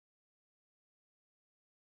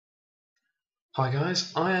Hi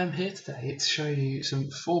guys, I am here today to show you some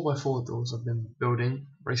 4x4 doors I've been building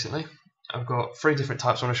recently. I've got 3 different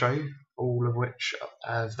types I want to show you, all of which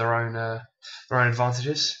have their own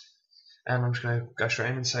advantages. And I'm just going to go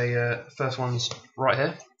straight in and say the first one's right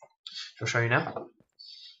here, which I'll show you now.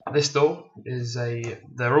 This door is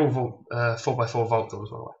they're all 4x4 vault doors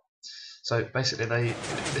by the way. So basically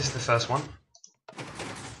this is the first one.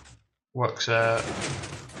 Works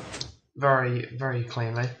very, very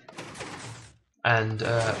cleanly. And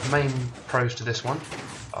main pros to this one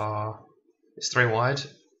are it's 3 wide,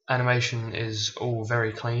 animation is all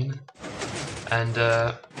very clean, and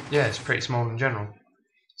yeah, it's pretty small in general.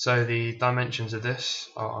 So the dimensions of this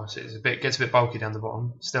are gets a bit bulky down the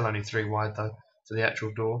bottom. Still only 3 wide though for the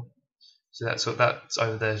actual door. So that's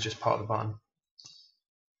over there is just part of the button.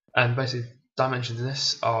 And basically, dimensions of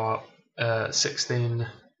this are 16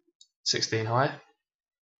 high.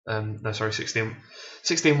 No, sorry,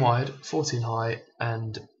 16 wide, 14 high,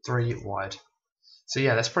 and 3 wide. So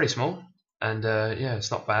yeah, that's pretty small, and yeah, it's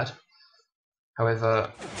not bad.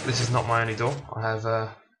 However, this is not my only door. I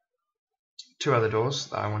have 2 other doors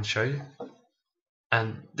that I want to show you.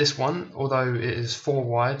 And this one, although it is 4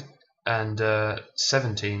 wide and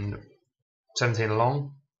 17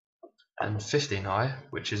 long and 15 high,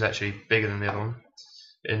 which is actually bigger than the other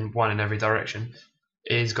one in every direction,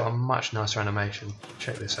 it's got a much nicer animation.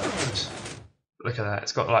 Check this out, guys. Look at that.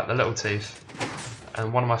 It's got like the little teeth,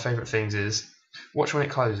 and one of my favourite things is watch when it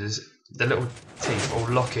closes. The little teeth all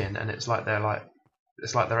lock in, and it's like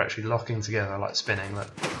they're actually locking together, like spinning. Look,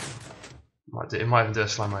 it might even do a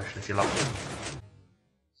slow motion if you like.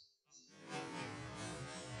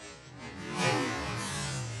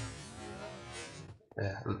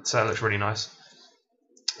 Yeah, so that looks really nice.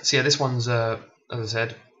 So yeah, this one's as I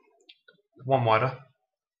said, 1 wider.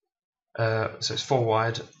 So it's 4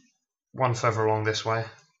 wide, 1 further along this way,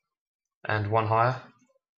 and 1 higher,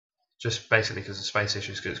 just basically because of space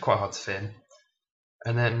issues, because it's quite hard to fit in.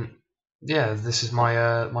 And then, yeah, this is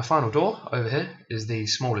my my final door over here, is the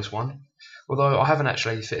smallest one. Although I haven't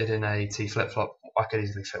actually fitted in a T flip-flop, I could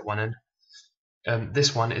easily fit one in.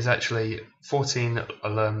 This one is actually 14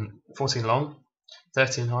 long,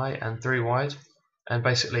 13 high, and 3 wide. And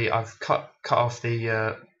basically, I've cut off the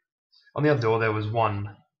on the other door there was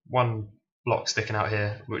one block sticking out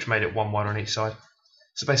here, which made it 1 wide on each side.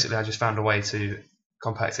 So basically I just found a way to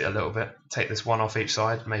compact it a little bit, take this one off each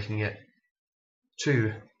side, making it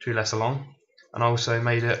two lesser long, and I also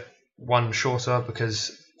made it 1 shorter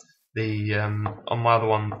because the on my other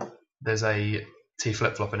one there's a T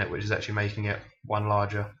flip-flop in it, which is actually making it 1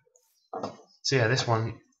 larger. So yeah, this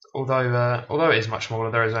one, although it is much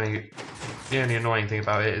smaller, the only annoying thing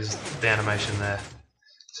about it is the animation there.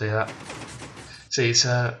 See that? See, it's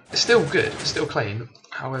still good, it's still clean.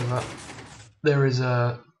 However, there is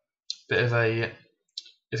a bit of it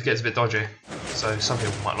gets a bit dodgy, so some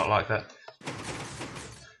people might not like that.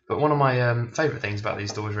 But one of my favourite things about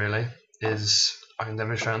these doors really is, I can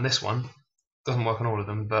demonstrate on this one, doesn't work on all of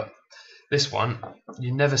them, but this one,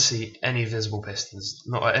 you never see any visible pistons,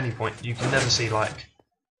 not at any point. You can never see like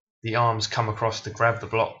the arms come across to grab the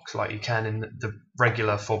blocks like you can in the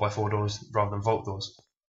regular 4x4 doors rather than vault doors.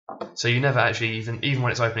 So you never actually, even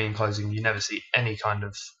when it's opening and closing, you never see any kind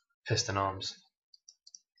of piston arms.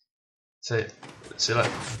 So look,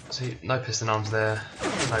 see, no piston arms there,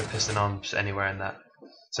 no piston arms anywhere in that.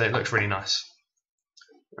 So it looks really nice.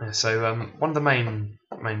 So one of the main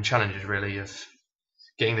challenges really of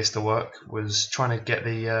getting this to work was trying to get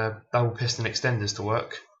the double piston extenders to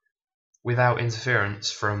work without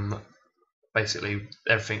interference from basically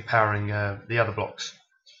everything powering the other blocks.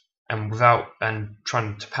 And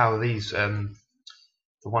trying to power these, the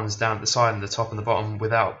ones down at the side and the top and the bottom,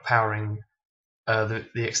 without powering the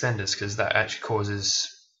extenders, because that actually causes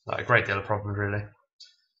like a great deal of problems really.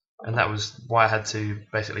 And that was why I had to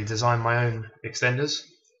basically design my own extenders,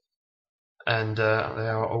 and they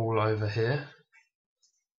are all over here.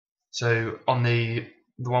 So on the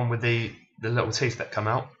one with the little teeth that come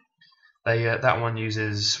out, that one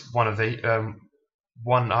uses 1 of the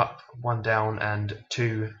 1 up, 1 down, and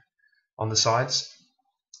 2 on the sides.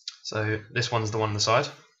 So this one's the one on the side.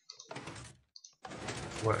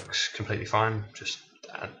 Works completely fine. Just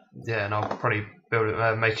yeah, and I'll probably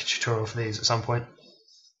make a tutorial for these at some point,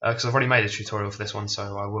 because I've already made a tutorial for this one,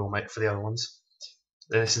 so I will make for the other ones.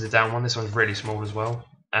 This is the down one. This one's really small as well,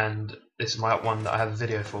 and this is my up one that I have a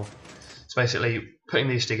video for. So basically, putting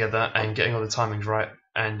these together and getting all the timings right,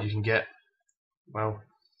 and you can get, well,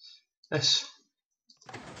 this.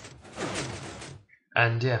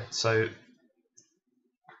 And yeah, so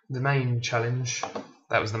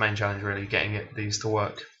that was the main challenge really, getting these to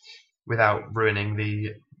work without ruining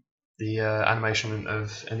the the animation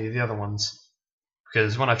of any of the other ones,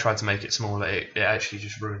 because when I tried to make it smaller, it actually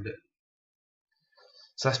just ruined it.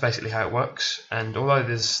 So that's basically how it works, and although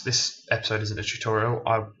this episode isn't a tutorial,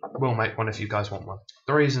 I will make one if you guys want one.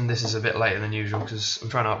 The reason this is a bit later than usual, because I'm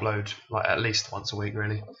trying to upload like at least once a week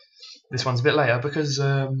really. This one's a bit later because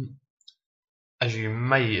as you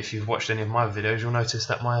may, if you've watched any of my videos, you'll notice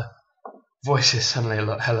that my voice is suddenly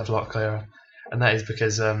a hell of a lot clearer, and that is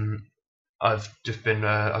because I've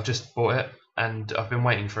just bought it and I've been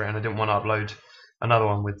waiting for it, and I didn't want to upload another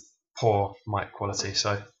one with poor mic quality.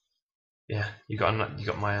 So yeah, you got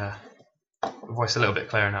my voice a little bit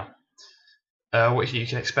clearer now. What you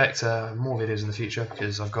can expect more videos in the future,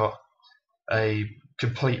 because I've got a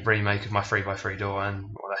complete remake of my 3x3 door, and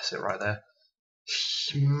well, that's it right there.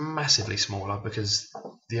 Massively smaller, because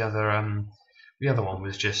the other one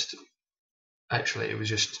was just it was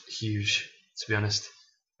just huge, to be honest.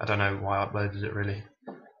 I don't know why I uploaded it really,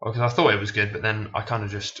 because I thought it was good, but then I kind of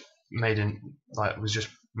just was just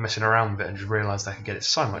messing around with it and just realised I could get it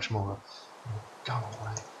so much more. Go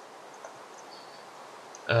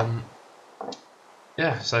away.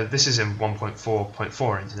 Yeah, so this is in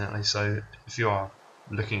 1.4.4 incidentally, so if you are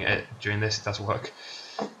looking at it during this, it does work.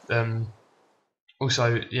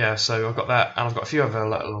 Also, yeah, so I've got that, and I've got a few other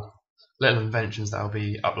little inventions that I'll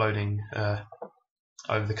be uploading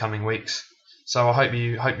over the coming weeks. So I hope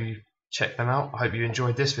you check them out. I hope you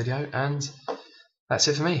enjoyed this video, and that's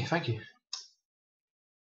it for me. Thank you.